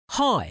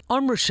Hi,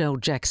 I'm Rochelle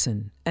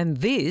Jackson, and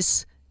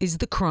this is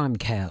The Crime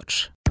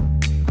Couch.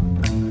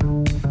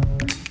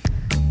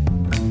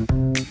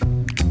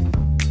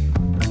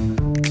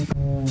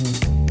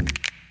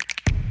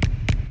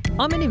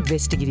 I'm an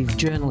investigative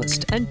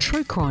journalist and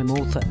true crime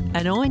author,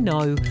 and I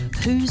know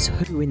who's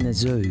who in the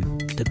zoo,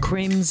 the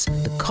crims,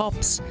 the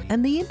cops,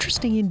 and the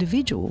interesting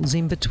individuals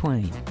in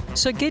between.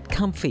 So get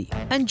comfy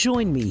and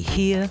join me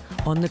here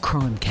on The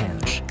Crime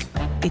Couch.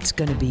 It's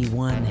going to be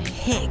one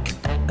heck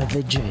of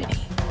a journey.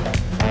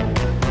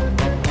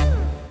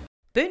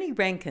 Bernie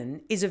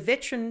Rankin is a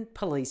veteran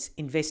police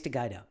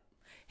investigator.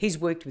 He's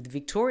worked with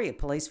Victoria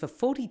Police for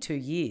 42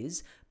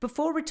 years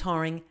before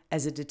retiring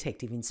as a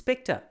detective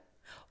inspector.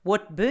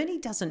 What Bernie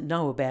doesn't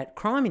know about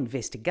crime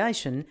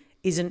investigation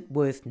isn't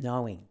worth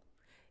knowing.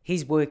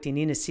 He's worked in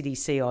inner city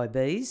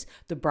CIBs,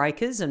 the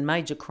breakers and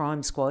major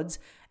crime squads,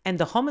 and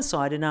the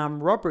homicide and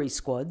armed robbery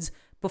squads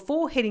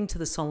before heading to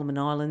the Solomon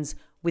Islands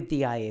with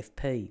the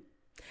AFP.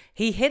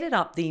 He headed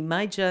up the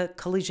Major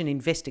Collision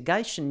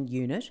Investigation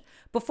Unit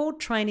before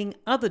training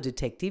other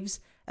detectives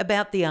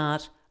about the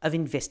art of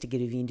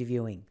investigative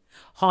interviewing.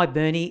 Hi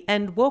Bernie,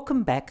 and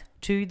welcome back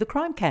to The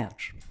Crime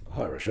Couch.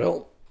 Hi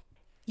Rochelle.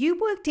 You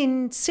worked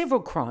in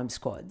several crime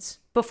squads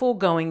before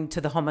going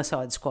to the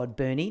homicide squad,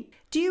 Bernie.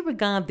 Do you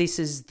regard this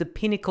as the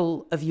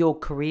pinnacle of your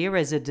career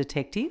as a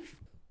detective?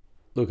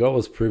 Look, I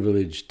was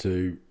privileged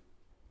to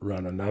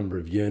run a number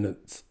of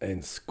units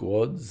and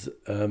squads.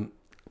 I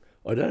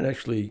don't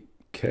actually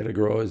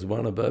categorise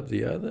one above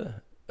the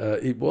other.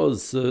 It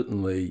was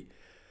certainly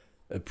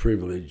a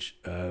privilege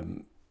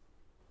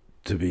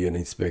to be an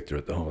inspector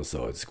at the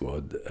homicide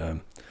squad.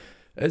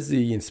 As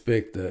the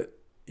inspector,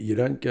 you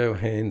don't go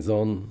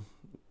hands-on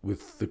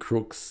with the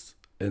crooks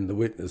and the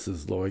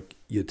witnesses like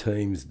your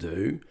teams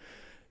do,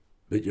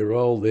 but your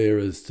role there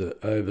is to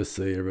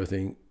oversee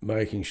everything,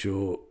 making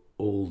sure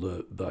all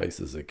the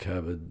bases are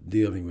covered,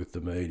 dealing with the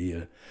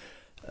media,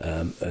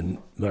 and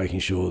making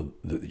sure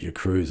that your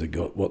crews have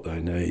got what they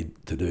need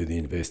to do the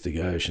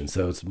investigation.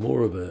 So it's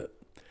more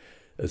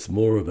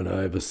of an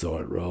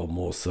oversight role,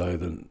 more so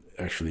than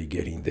actually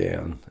getting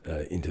down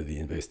into the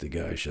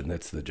investigation.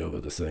 That's the job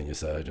of the senior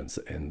sergeants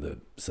and the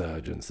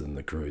sergeants and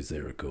the crews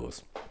there, of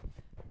course.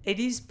 It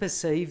is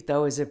perceived,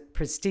 though, as a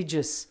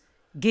prestigious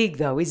gig,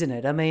 though, isn't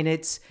it? I mean,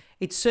 it's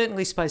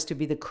certainly supposed to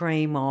be the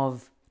cream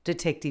of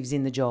detectives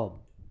in the job.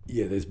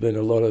 Yeah, there's been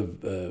a lot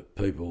of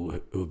people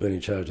who have been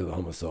in charge of the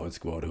homicide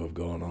squad who have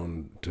gone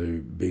on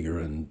to bigger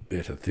and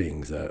better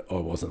things. I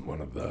wasn't one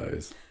of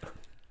those.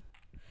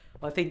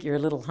 I think you're a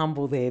little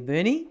humble there,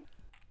 Bernie.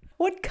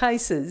 What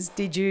cases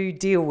did you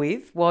deal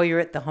with while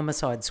you're at the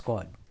homicide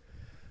squad?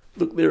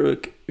 Look, there are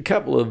a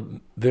couple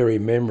of very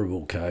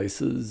memorable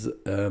cases.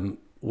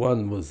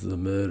 One was the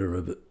murder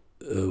of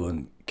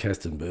Erwin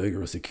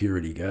Kastenberger, a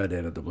security guard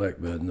out at the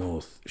Blackburn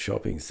North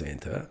shopping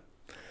centre.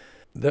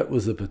 That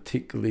was a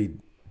particularly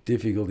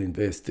difficult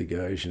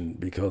investigation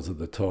because of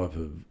the type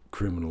of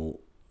criminal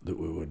that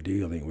we were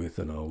dealing with,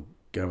 and I'll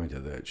go into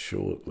that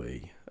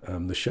shortly.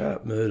 The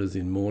Sharp murders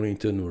in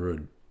Mornington were a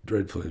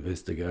dreadful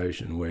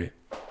investigation where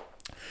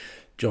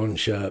John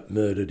Sharp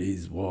murdered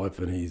his wife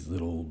and his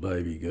little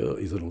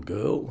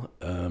girl,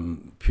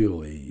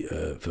 purely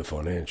for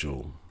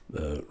financial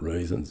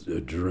reasons.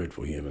 A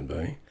dreadful human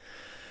being.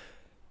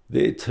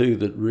 They're two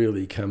that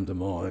really come to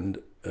mind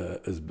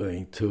as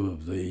being two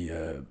of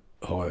the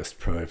highest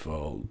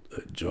profile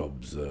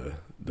jobs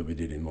that we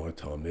did in my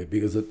time there,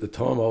 because at the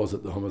time I was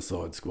at the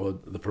homicide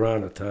squad, the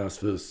Piranha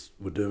Task Force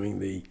were doing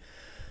the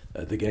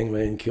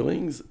gangland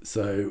killings.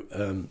 So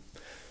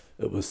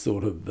it was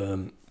sort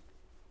of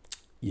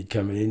you'd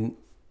come in,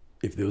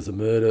 if there was a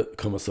murder,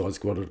 homicide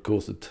squad of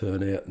course would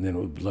turn out, and then it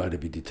would later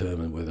be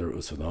determined whether it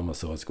was for the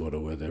homicide squad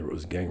or whether it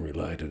was gang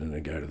related, and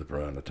then go to the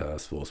Piranha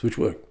Task Force, which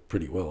worked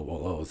pretty well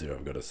while I was there,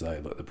 I've got to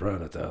say. Like, the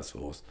Piranha Task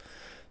Force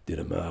did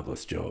a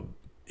marvellous job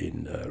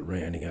in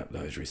rounding up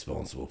those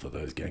responsible for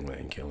those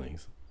gangland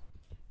killings.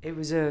 It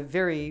was a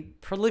very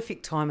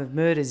prolific time of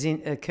murders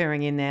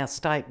occurring in our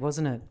state,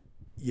 wasn't it?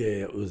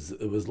 Yeah, it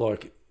was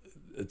like,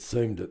 it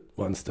seemed at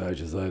one stage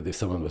as though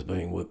someone was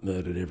being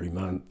murdered every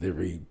month,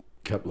 every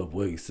couple of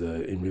weeks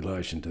in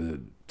relation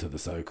to the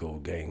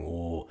so-called gang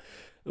war.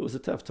 It was a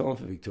tough time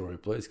for Victoria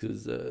Police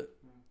because there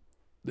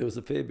was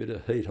a fair bit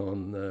of heat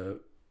on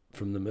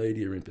from the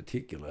media in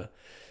particular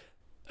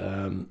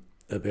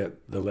about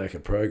the lack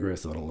of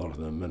progress on a lot of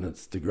them, and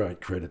it's to great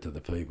credit to the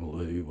people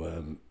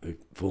who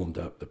formed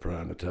up the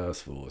Piranha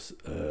Task Force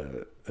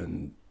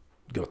and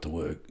got to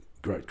work.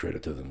 Great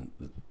credit to them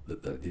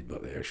that they did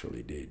what they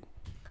actually did.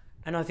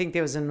 And I think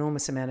there was an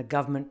enormous amount of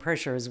government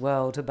pressure as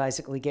well to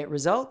basically get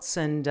results,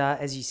 and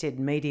as you said,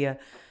 media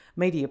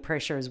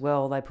pressure as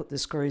well. They put the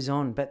screws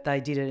on, but they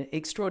did an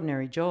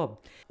extraordinary job.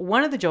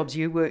 One of the jobs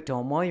you worked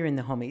on while you're in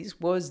the Hommies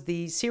was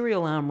the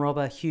serial armed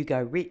robber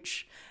Hugo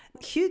Rich.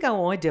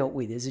 Hugo I dealt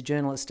with as a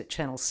journalist at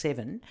Channel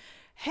 7.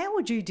 How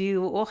would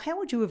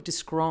you have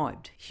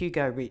described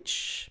Hugo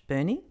Rich,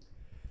 Bernie?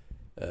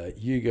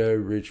 Hugo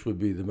Rich would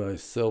be the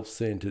most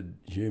self-centred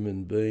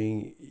human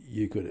being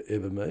you could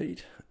ever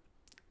meet.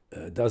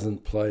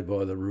 doesn't play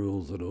by the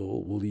rules at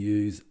all, will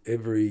use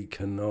every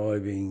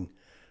conniving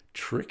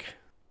trick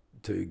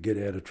to get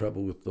out of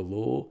trouble with the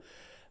law.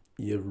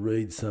 You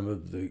read some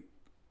of the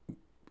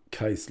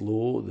case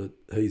law that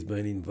he's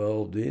been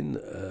involved in.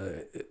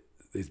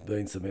 There's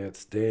been some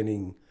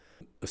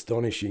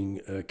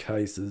astonishing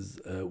cases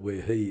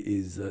where he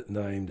is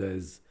named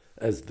as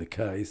the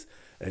case,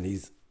 and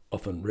he's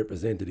often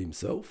represented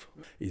himself.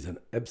 He's an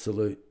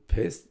absolute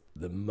pest.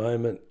 The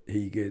moment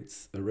he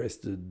gets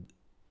arrested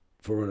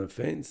for an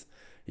offence,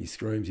 he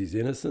screams his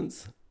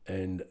innocence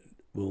and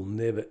will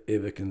never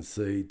ever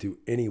concede to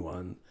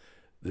anyone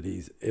that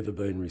he's ever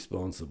been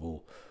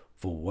responsible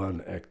for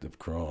one act of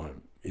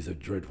crime. He's a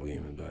dreadful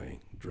human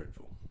being,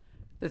 dreadful.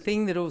 The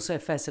thing that also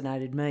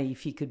fascinated me,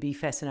 if you could be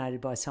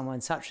fascinated by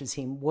someone such as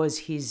him, was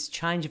his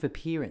change of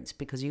appearance,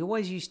 because he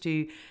always used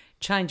to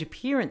change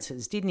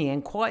appearances, didn't he?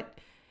 And quite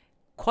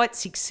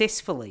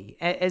successfully,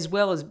 as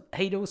well as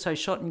he'd also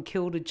shot and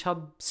killed a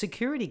Chubb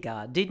security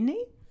guard, didn't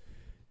he?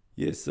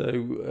 Yes,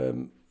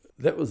 so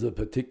that was a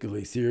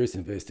particularly serious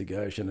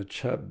investigation. A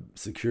Chubb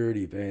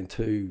security van,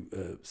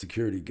 two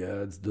security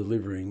guards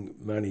delivering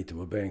money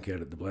to a bank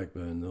out at the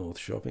Blackburn North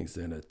shopping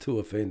centre. Two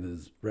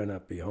offenders ran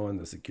up behind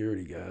the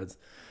security guards,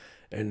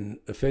 and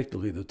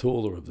effectively the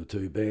taller of the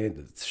two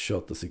bandits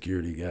shot the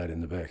security guard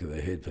in the back of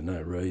the head for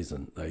no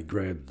reason. They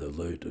grabbed the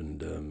loot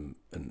and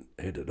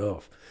headed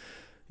off.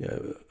 You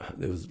know,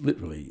 there was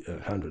literally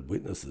 100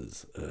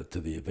 witnesses to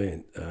the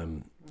event.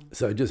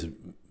 So just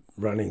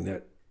running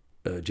that,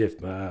 Jeff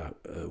Marr,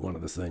 one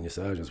of the senior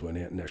sergeants, went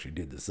out and actually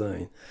did the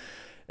scene,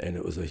 and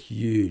it was a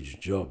huge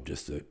job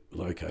just to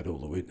locate all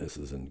the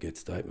witnesses and get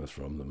statements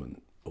from them and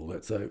all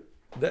that. So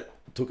that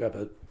took up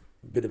a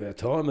bit of our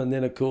time, and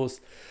then of course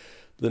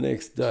the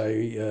next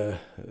day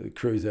the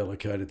crews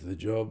allocated to the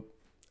job,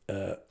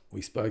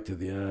 we spoke to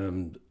the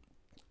armed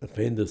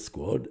offender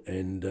squad,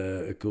 and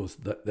of course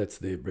that's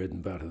their bread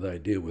and butter. They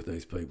deal with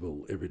these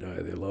people every day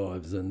of their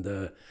lives,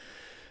 and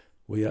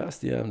we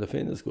asked the armed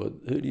offender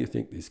squad, who do you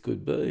think this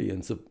could be?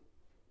 And so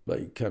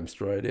they came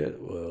straight out,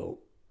 well,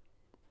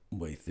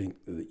 we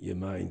think that your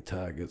main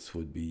targets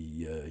would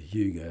be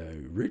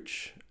Hugo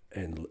Rich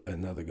and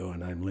another guy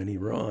named Lenny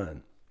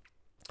Ryan.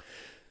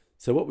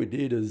 So what we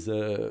did is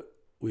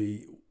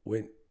we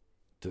went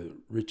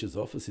to Rich's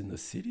office in the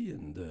city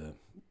and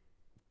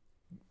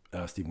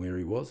asked him where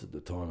he was at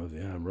the time of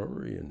the armed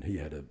robbery, and he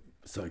had a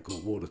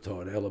so-called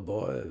watertight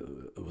alibi.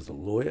 It was a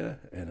lawyer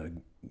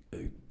and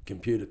a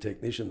computer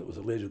technician that was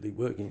allegedly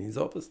working in his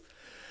office.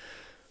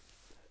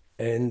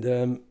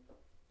 And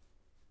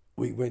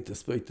we went to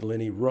speak to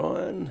Lenny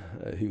Ryan.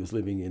 He was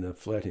living in a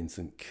flat in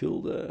St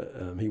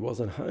Kilda. He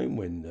wasn't home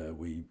when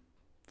we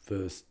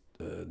first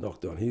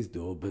knocked on his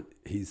door, but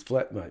his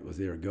flatmate was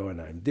there, a guy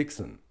named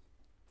Dixon.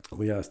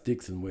 We asked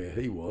Dixon where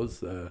he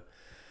was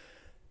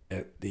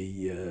at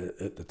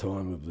the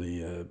time of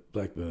the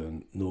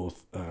Blackburn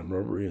North armed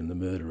robbery and the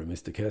murder of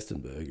Mr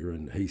Kastenberger,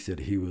 and he said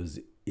he was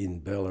in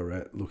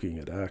Ballarat looking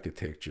at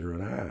architecture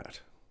and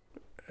art.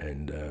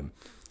 And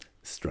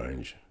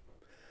strange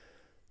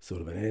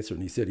sort of an answer,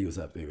 and he said he was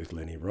up there with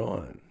Lenny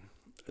Ryan.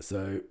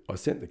 So I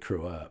sent the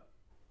crew up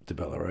to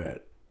Ballarat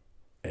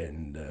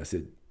and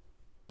said,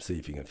 see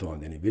if you can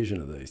find any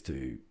vision of these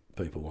two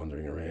people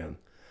wandering around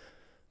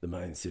the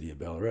main city of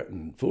Ballarat,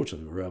 and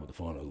fortunately we were able to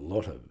find a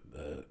lot of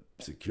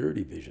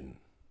security vision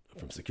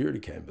from security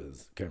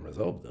cameras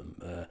of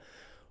them.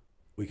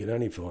 We could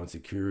only find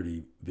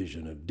security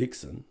vision of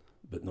Dixon,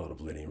 but not of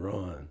Lenny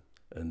Ryan.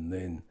 And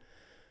then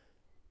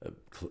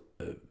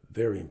a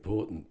very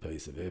important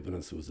piece of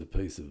evidence was a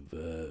piece of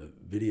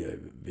video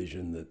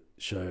vision that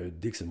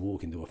showed Dixon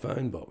walk into a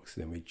phone box.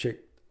 Then we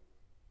checked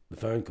the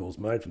phone calls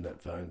made from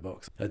that phone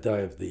box a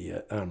day of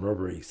the armed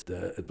robberies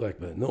at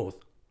Blackburn North,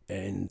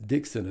 and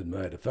Dixon had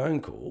made a phone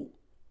call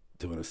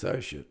to an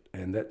associate,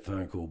 and that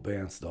phone call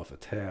bounced off a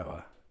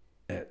tower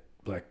at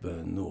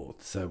Blackburn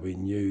North. So we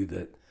knew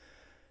that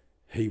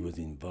he was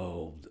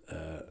involved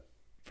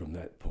from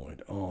that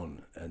point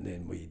on, and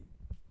then we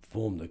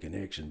formed the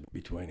connection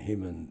between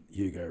him and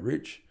Hugo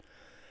Rich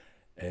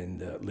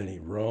and Lenny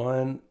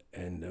Ryan,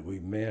 and we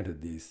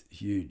mounted this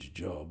huge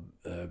job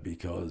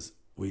because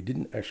we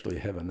didn't actually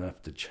have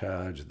enough to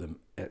charge them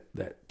at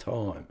that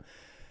time.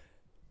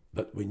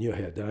 But we knew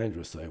how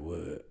dangerous they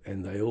were,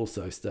 and they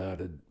also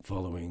started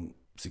following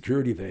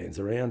security vans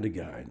around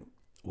again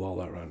while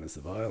they were under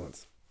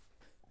surveillance.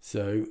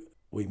 So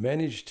we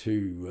managed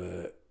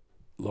to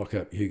lock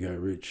up Hugo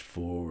Rich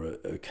for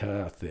a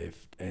car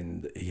theft,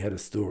 and he had a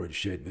storage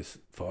shed with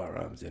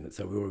firearms in it.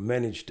 So we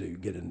managed to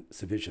get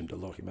sufficient to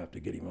lock him up to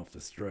get him off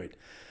the street.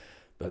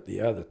 But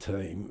the other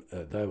team,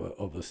 they were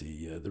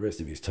obviously, the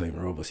rest of his team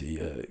were obviously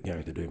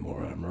going to do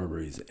more armed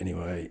robberies.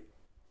 Anyway,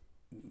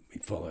 we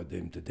followed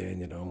them to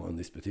Dandenong on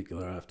this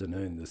particular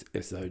afternoon, this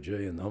SOG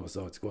and the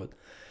homicide squad,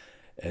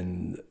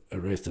 and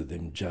arrested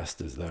them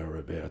just as they were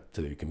about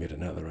to commit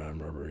another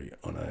armed robbery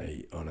on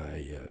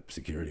a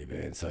security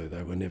van. So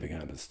they were never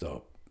going to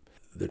stop.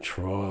 The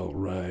trial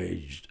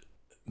raged.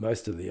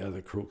 Most of the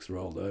other crooks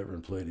rolled over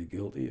and pleaded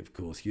guilty. Of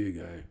course,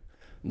 Hugo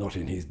not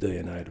in his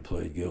DNA to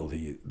plead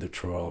guilty. The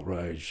trial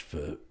raged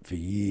for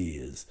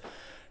years.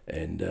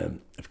 And,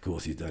 of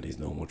course, he's done his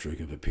normal trick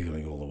of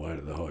appealing all the way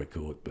to the High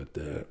Court. But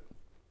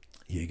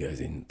he goes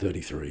in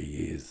 33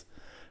 years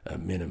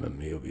minimum.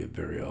 He'll be a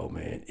very old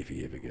man if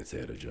he ever gets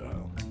out of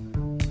jail.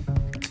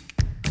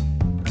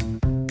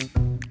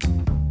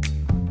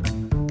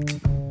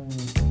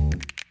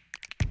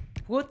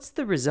 What's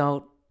the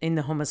result in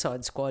the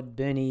homicide squad,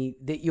 Bernie,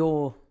 that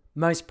you're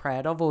most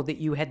proud of or that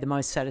you had the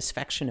most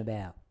satisfaction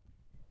about?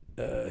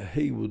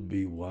 He would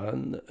be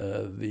one.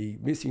 The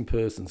missing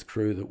persons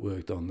crew that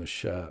worked on the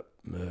Sharp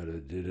murder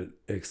did an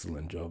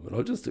excellent job. And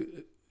I'll just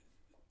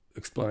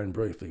explain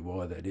briefly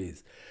why that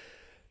is.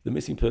 The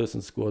missing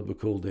persons squad were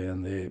called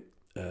down there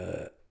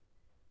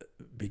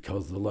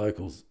because the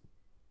locals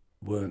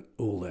weren't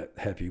all that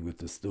happy with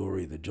the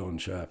story that John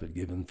Sharp had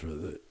given for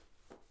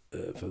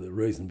the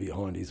reason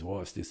behind his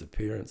wife's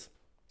disappearance.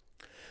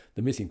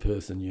 The missing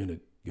person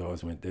unit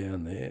guys went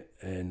down there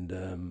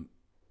and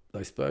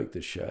they spoke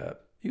to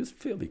Sharp. He was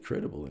fairly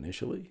credible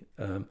initially,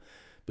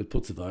 but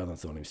put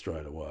surveillance on him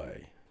straight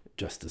away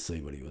just to see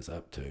what he was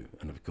up to.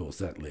 And of course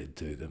that led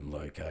to them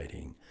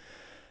locating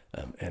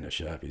Anna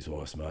Sharp, his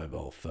wife's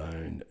mobile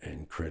phone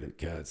and credit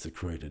cards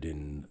secreted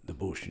in the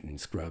bush in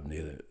scrub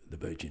near the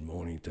beach in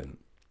Mornington,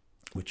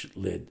 which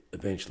led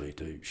eventually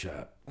to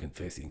Sharp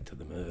confessing to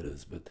the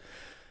murders. But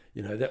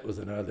that was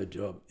another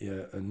job.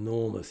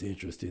 Enormous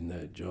interest in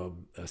that job.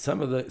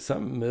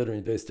 Some murder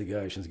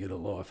investigations get a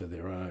life of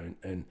their own,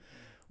 and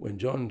when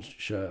John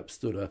Sharp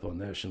stood up on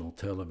national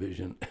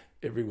television,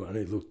 everyone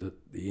who looked at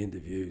the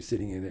interview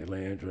sitting in their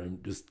lounge room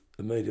just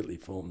immediately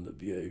formed the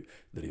view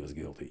that he was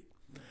guilty.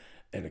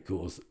 And of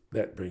course,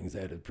 that brings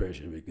added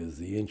pressure because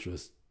the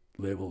interest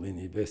level in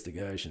the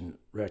investigation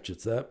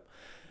ratchets up,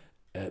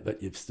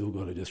 but you've still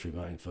got to just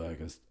remain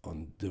focused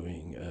on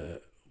doing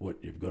what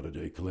you've got to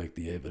do, collect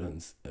the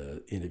evidence,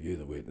 interview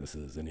the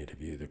witnesses and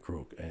interview the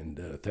crook.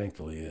 And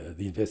thankfully,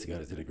 the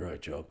investigators did a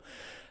great job.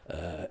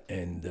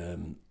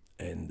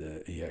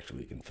 And he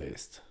actually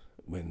confessed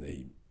when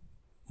the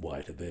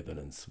weight of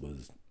evidence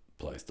was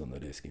placed on the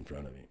desk in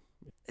front of him.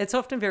 It's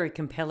often very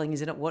compelling,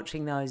 isn't it,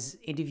 watching those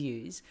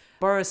interviews?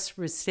 Boris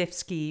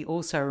Rostevsky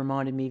also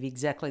reminded me of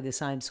exactly the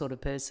same sort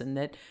of person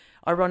that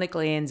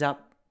ironically ends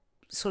up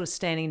sort of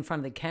standing in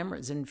front of the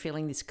cameras and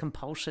feeling this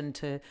compulsion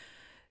to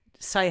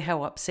say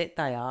how upset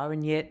they are,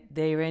 and yet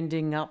they're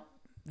ending up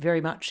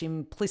very much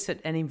implicit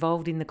and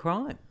involved in the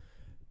crime.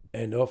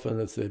 And often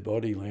it's their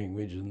body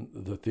language and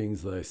the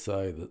things they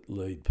say that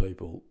lead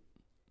people,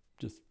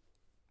 just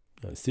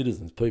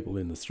citizens, people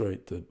in the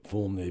street, to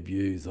form their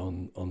views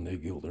on their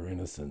guilt or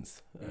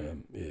innocence.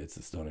 It's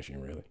astonishing,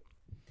 really.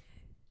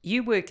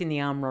 You worked in the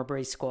armed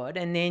robbery squad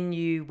and then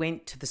you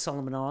went to the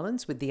Solomon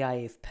Islands with the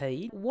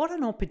AFP. What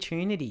an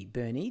opportunity,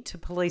 Bernie, to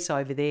police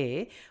over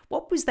there.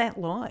 What was that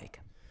like?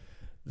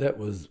 That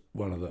was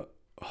one of the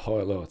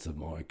highlights of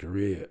my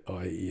career.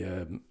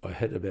 I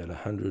had about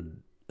 100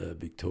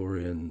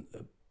 Victorian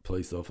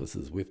police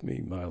officers with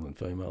me, male and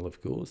female,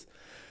 of course.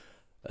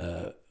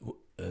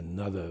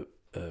 Another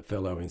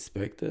fellow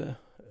inspector.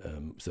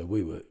 So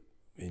we were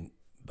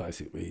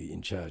basically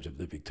in charge of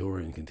the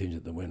Victorian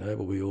contingent that went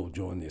over. We all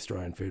joined the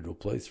Australian Federal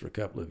Police for a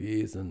couple of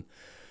years, and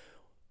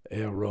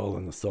our role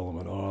in the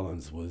Solomon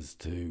Islands was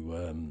to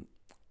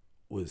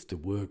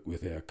work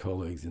with our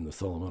colleagues in the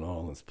Solomon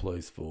Islands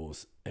Police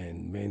Force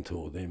and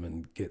mentor them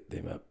and get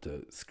them up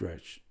to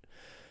scratch,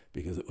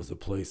 because it was a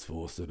police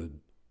force that had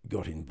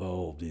got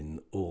involved in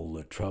all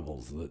the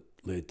troubles that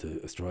led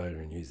to Australia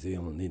and New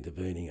Zealand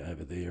intervening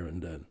over there,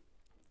 and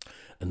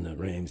the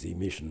Ramsay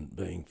mission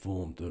being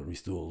formed to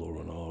restore law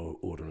and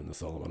order in the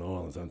Solomon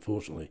Islands.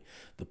 Unfortunately,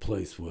 the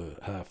police were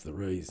half the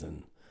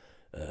reason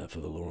for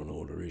the law and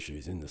order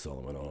issues in the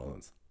Solomon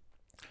Islands.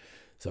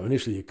 So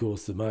initially, of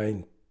course, the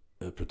main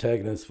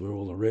protagonists were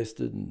all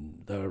arrested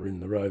and they were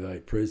in the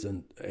Rovay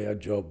prison. Our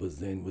job was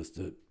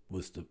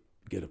to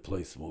get a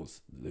police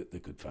force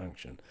that could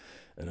function,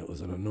 and it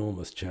was an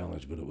enormous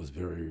challenge, but it was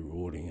very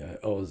rewarding.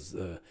 I was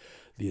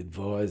the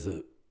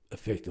advisor,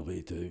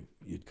 effectively, to,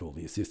 you'd call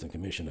the Assistant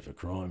Commissioner for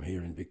Crime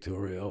here in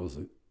Victoria. I was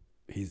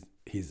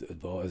his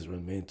advisor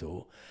and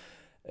mentor,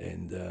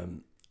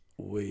 and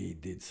we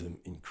did some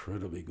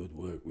incredibly good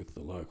work with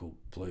the local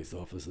police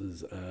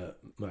officers,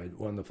 made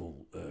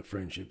wonderful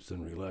friendships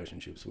and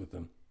relationships with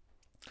them.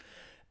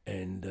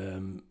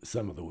 And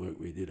some of the work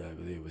we did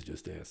over there was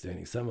just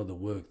outstanding. Some of the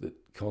work that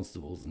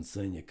constables and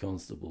senior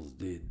constables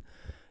did,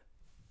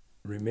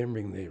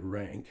 remembering their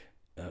rank,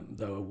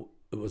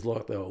 it was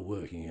like they were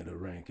working at a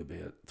rank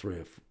about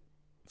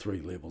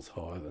three levels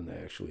higher than they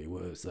actually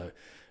were. So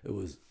it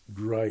was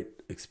great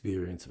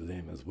experience for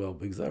them as well,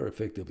 because they were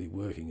effectively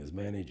working as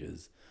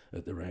managers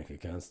at the rank of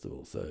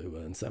constable. So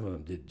and some of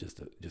them did just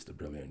a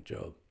brilliant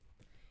job.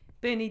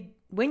 Bernie,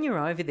 when you were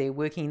over there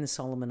working in the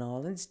Solomon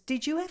Islands,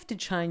 did you have to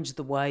change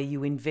the way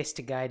you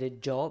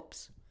investigated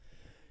jobs?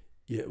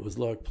 Yeah, it was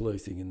like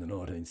policing in the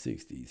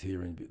 1960s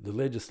here. The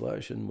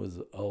legislation was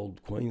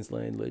old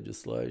Queensland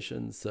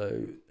legislation,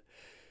 so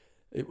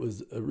it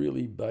was a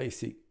really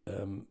basic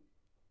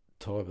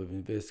type of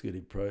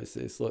investigative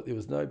process. Like, there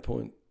was no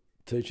point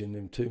teaching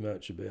them too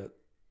much about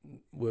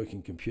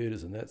working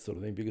computers and that sort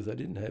of thing, because they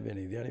didn't have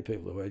any. The only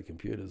people who had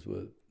computers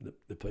were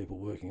the people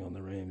working on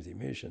the Ramsay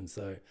mission.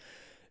 So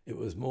it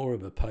was more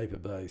of a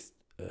paper-based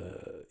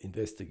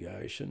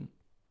investigation.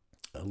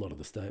 A lot of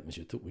the statements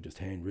you took were just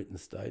handwritten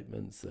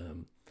statements.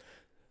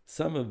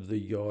 Some of the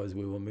guys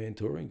we were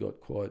mentoring got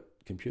quite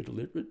computer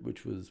literate,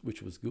 which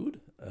was good,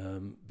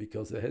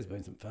 because there has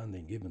been some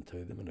funding given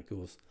to them, and of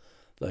course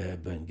they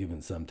have been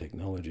given some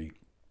technology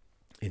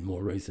in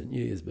more recent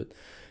years. But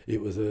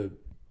it was a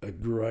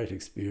great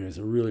experience,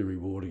 a really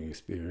rewarding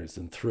experience,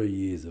 and 3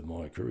 years of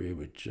my career,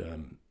 which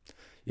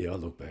I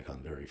look back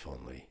on very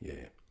fondly.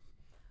 Yeah.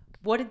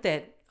 What did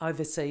that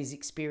overseas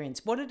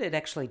experience, what did it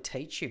actually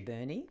teach you,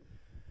 Bernie?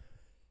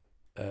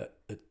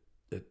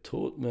 It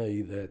taught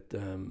me that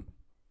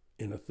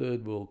in a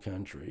third world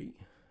country,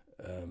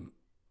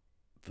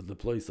 for the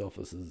police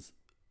officers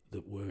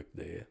that work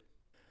there,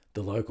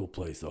 the local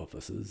police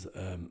officers,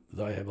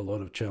 they have a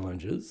lot of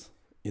challenges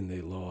in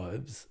their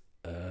lives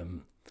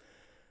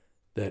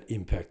that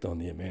impact on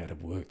the amount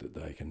of work that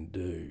they can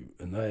do.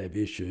 And they have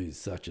issues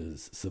such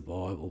as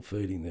survival,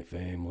 feeding their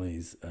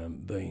families,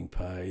 being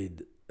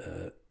paid,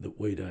 that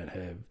we don't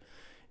have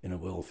in a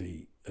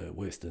wealthy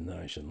Western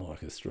nation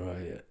like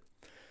Australia.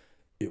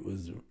 It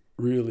was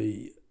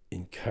really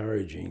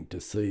encouraging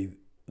to see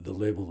the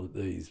level that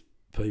these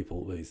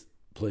people, these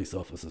police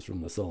officers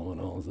from the Solomon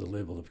Islands, the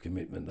level of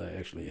commitment they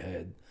actually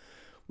had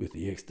with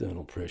the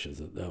external pressures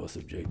that they were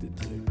subjected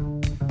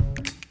to.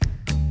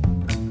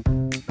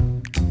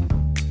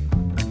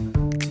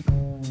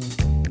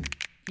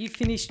 You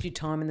finished your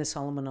time in the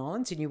Solomon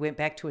Islands and you went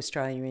back to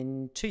Australia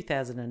in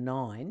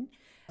 2009.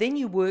 Then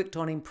you worked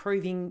on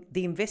improving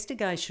the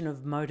investigation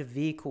of motor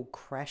vehicle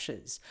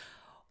crashes.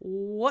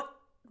 What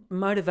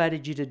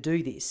motivated you to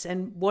do this,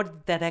 and what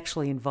did that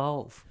actually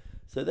involve?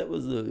 So that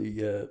was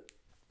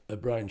a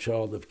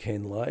brainchild of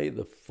Ken Lay,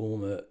 the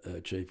former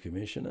Chief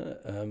Commissioner.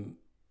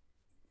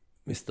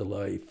 Mr.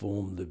 Lay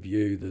formed the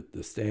view that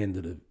the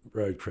standard of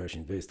road crash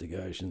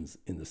investigations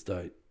in the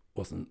state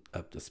wasn't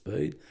up to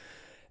speed,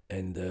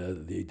 and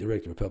the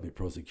Director of Public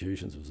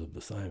Prosecutions was of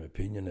the same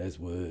opinion, as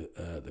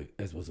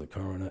was the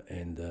coroner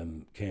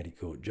and county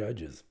court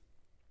judges.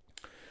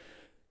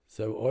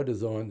 So I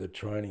designed a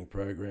training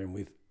program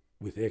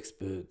with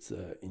experts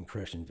in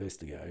crash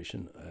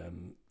investigation.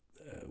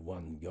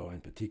 One guy in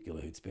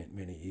particular who'd spent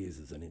many years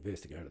as an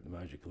investigator at the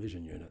Major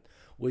Collision Unit.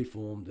 We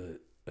formed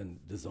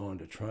and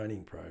designed a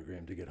training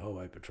program to get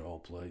highway patrol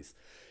police,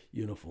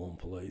 uniform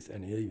police,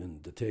 and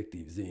even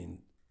detectives in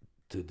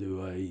to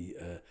do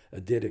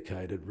a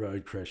dedicated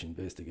road crash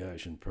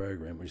investigation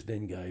program, which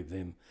then gave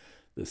them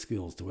the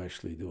skills to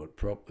actually do it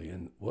properly.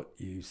 And what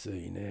you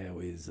see now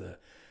is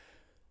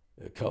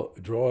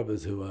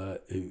drivers who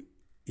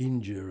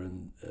injure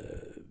and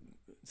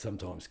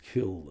sometimes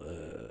kill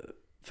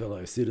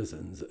fellow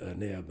citizens are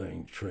now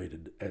being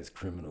treated as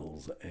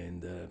criminals,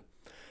 and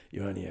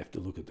you only have to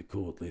look at the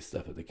court list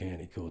up at the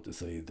county court to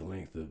see the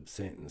length of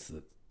sentence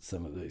that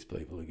some of these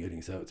people are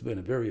getting. So it's been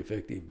a very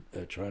effective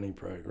training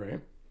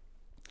program,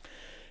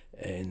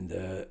 and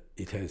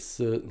it's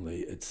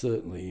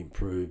certainly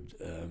improved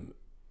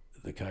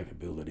the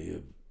capability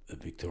of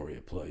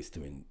Victoria Police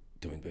to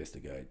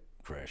investigate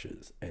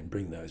crashes and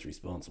bring those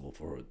responsible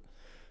for it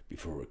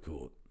before a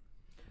court.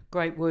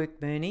 Great work,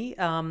 Bernie.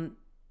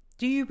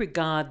 Do you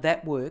regard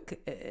that work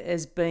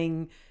as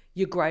being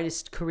your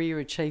greatest career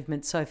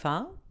achievement so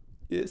far?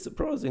 Yeah,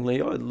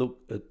 surprisingly, I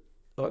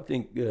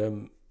think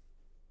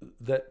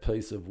that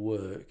piece of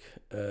work,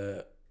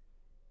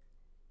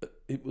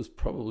 it was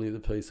probably the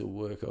piece of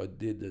work I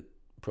did that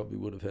probably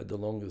would have had the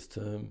longest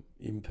term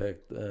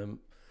impact,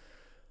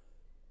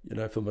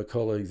 for my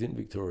colleagues in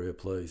Victoria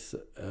Police.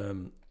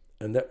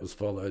 And that was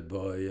followed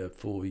by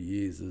 4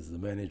 years as the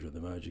manager of the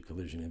Major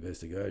Collision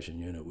Investigation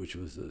Unit, which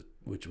was a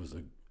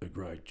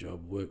great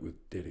job. Worked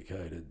with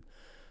dedicated,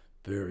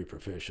 very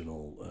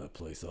professional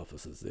police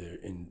officers there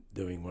in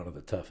doing one of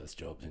the toughest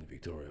jobs in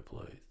Victoria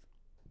Police.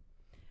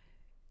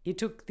 You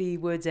took the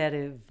words out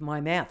of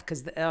my mouth,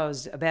 because I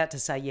was about to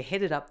say you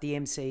headed up the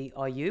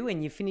MCIU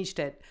and you finished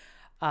at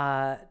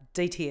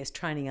DTS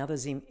training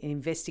others in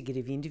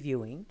investigative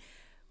interviewing.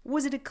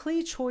 Was it a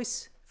clear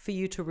choice for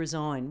you to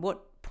resign?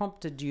 What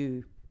prompted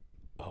you?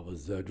 I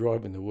was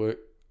driving to work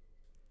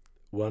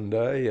one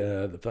day.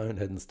 The phone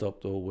hadn't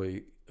stopped all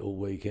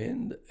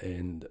weekend,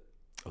 and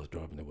I was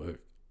driving to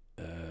work.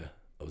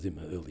 I was in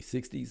my early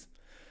 60s,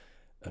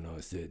 and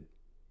I said,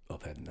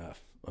 I've had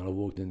enough. And I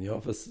walked in the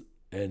office,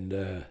 and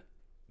a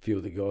few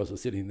of the guys were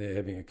sitting there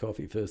having a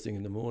coffee first thing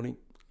in the morning.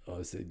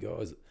 I said,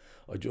 guys,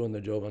 I joined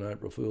the job on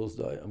April Fool's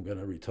Day. I'm going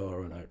to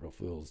retire on April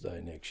Fool's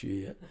Day next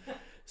year.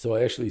 So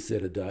I actually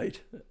set a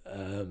date.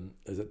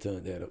 As it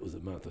turned out, it was a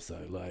month or so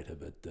later,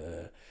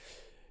 but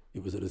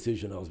it was a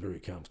decision I was very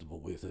comfortable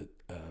with. It.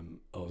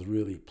 I was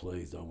really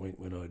pleased I went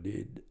when I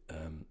did.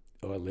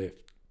 I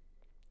left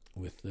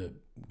with the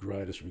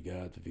greatest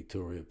regard for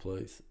Victoria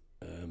Police,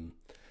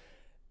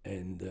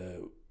 and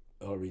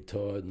I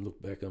retired and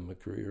looked back on my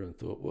career and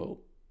thought, well,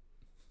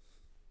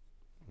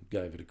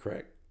 gave it a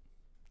crack,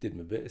 did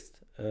my best,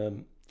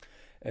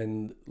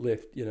 and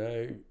left,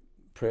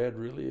 proud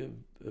really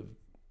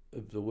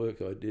of the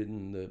work I did,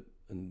 and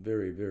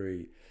very,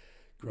 very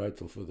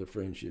grateful for the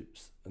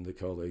friendships and the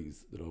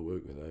colleagues that I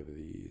worked with over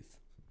the years.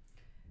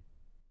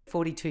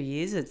 42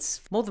 years,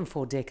 it's more than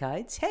 4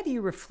 decades. How do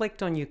you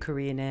reflect on your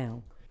career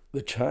now?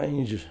 The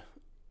change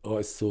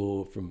I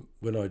saw from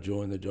when I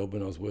joined the job,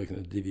 when I was working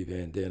at Divvy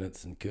Van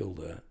Dennets and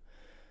Kilda,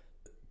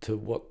 to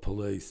what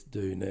police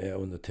do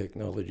now and the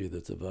technology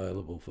that's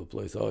available for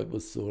police. I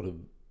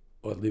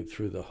lived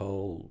through the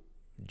whole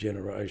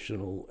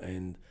generational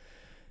and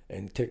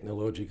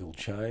technological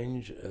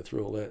change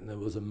through all that, and it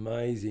was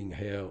amazing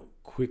how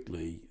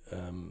quickly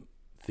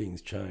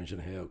things change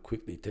and how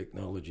quickly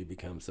technology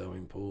becomes so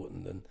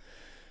important. And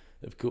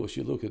of course,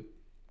 you look at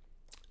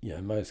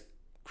most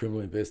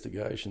criminal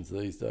investigations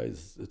these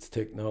days, it's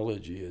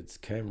technology, it's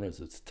cameras,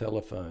 it's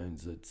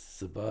telephones, it's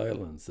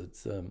surveillance,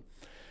 it's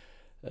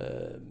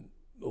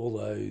all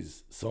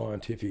those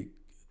scientific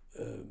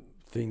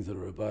things that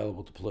are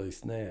available to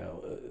police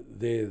now.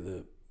 They're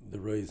the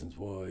reasons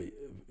why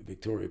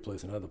Victoria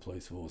Police and other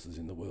police forces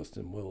in the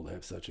Western world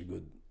have such a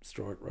good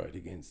strike rate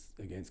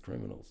against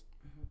criminals.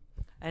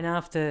 And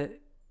after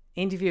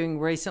interviewing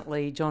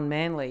recently John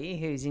Manley,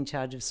 who's in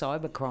charge of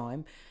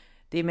cybercrime,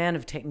 the amount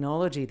of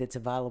technology that's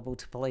available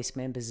to police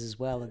members as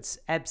well, it's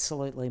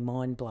absolutely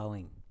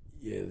mind-blowing.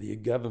 Yeah, the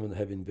government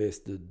have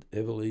invested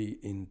heavily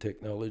in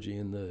technology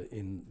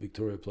in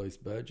Victoria Police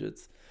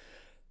budgets.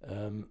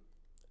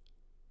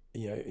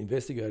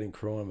 Investigating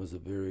crime is a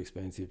very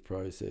expensive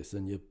process,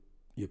 and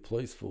your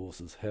police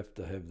forces have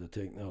to have the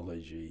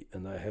technology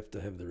and they have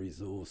to have the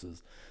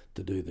resources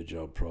to do the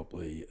job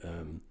properly.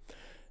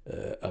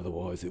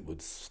 Otherwise,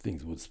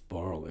 things would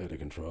spiral out of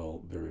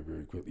control very,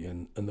 very quickly.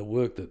 And the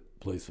work that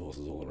police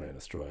forces all around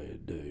Australia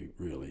do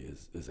really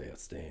is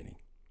outstanding.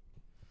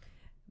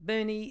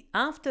 Bernie,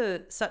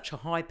 after such a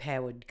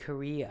high-powered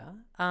career,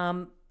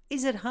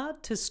 is it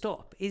hard to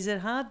stop? Is it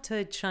hard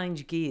to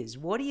change gears?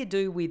 What do you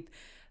do with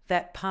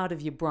that part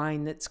of your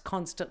brain that's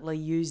constantly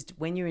used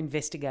when you're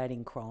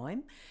investigating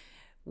crime?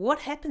 What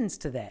happens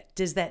to that?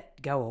 Does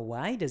that go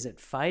away? Does it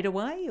fade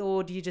away?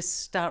 Or do you just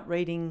start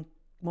reading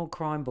more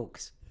crime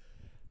books?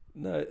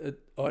 No,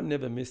 I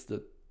never missed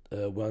it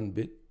one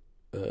bit.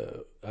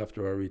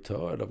 After I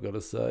retired, I've got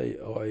to say,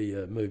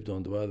 I moved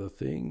on to other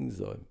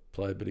things. I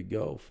play a bit of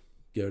golf,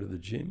 go to the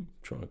gym,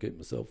 try and keep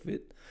myself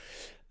fit.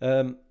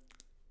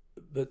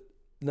 But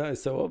no,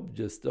 so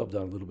I've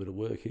done a little bit of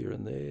work here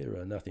and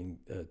there, nothing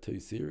too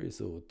serious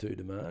or too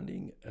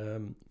demanding.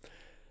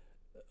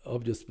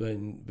 I've just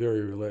been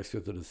very relaxed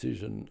with the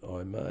decision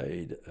I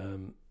made.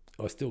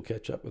 I still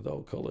catch up with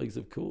old colleagues,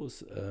 of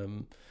course,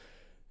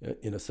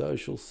 in a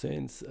social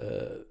sense,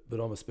 but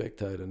I'm a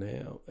spectator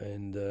now,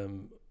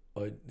 and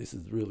this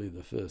is really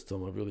the first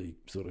time I've really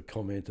sort of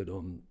commented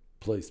on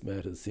police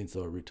matters since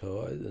I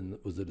retired, and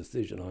it was a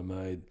decision I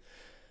made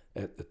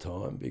at the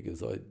time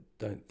because I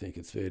don't think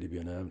it's fair to be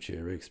an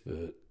armchair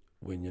expert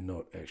when you're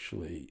not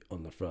actually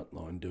on the front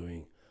line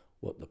doing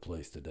what the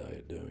police today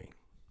are doing.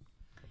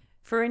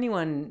 For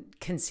anyone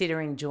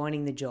considering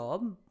joining the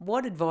job,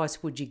 what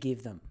advice would you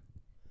give them?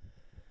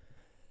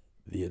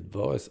 The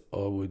advice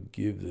I would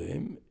give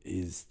them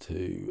is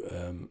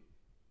to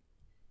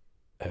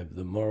have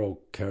the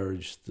moral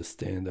courage to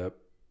stand up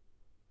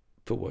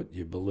for what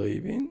you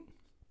believe in.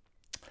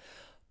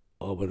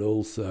 I would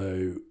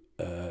also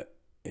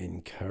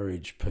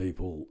encourage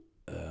people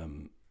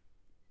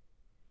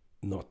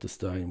not to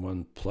stay in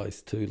one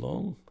place too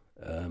long.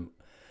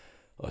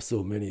 I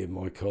saw many of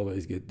my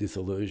colleagues get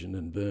disillusioned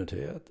and burnt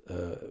out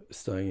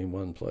staying in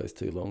one place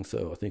too long,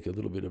 so I think a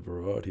little bit of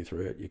variety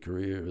throughout your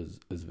career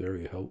is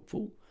very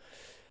helpful.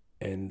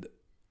 And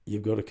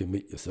you've got to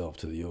commit yourself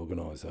to the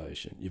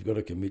organisation. You've got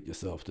to commit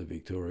yourself to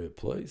Victoria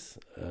Police,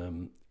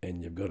 and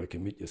you've got to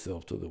commit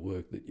yourself to the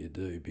work that you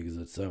do because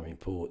it's so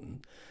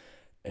important.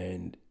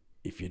 And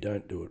if you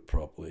don't do it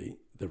properly,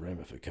 the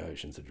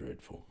ramifications are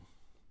dreadful.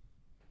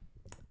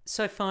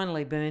 So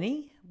finally,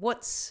 Bernie,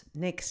 what's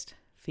next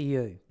for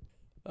you?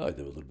 I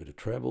do a little bit of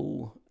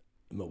travel.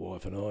 My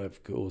wife and I,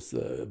 of course,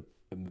 have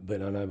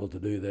been unable to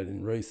do that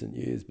in recent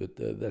years, but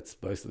that's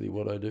basically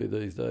what I do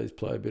these days,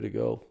 play a bit of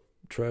golf,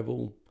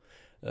 travel.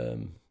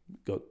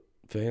 Got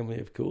family,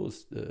 of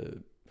course.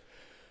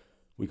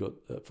 We got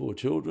 4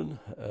 children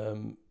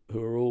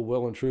who are all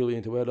well and truly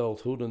into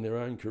adulthood and their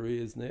own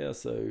careers now,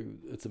 so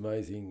it's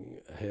amazing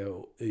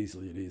how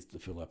easily it is to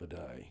fill up a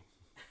day.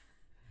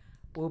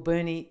 Well,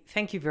 Bernie,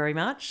 thank you very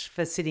much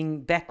for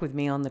sitting back with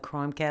me on the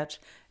Crime Couch.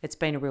 It's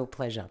been a real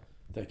pleasure.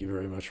 Thank you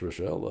very much,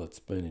 Rochelle. It's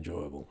been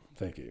enjoyable.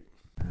 Thank you.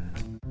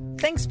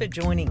 Thanks for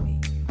joining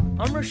me.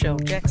 I'm Rochelle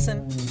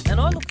Jackson, and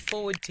I look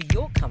forward to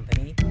your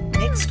company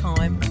next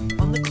time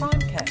on the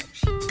Crime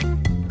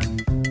Couch.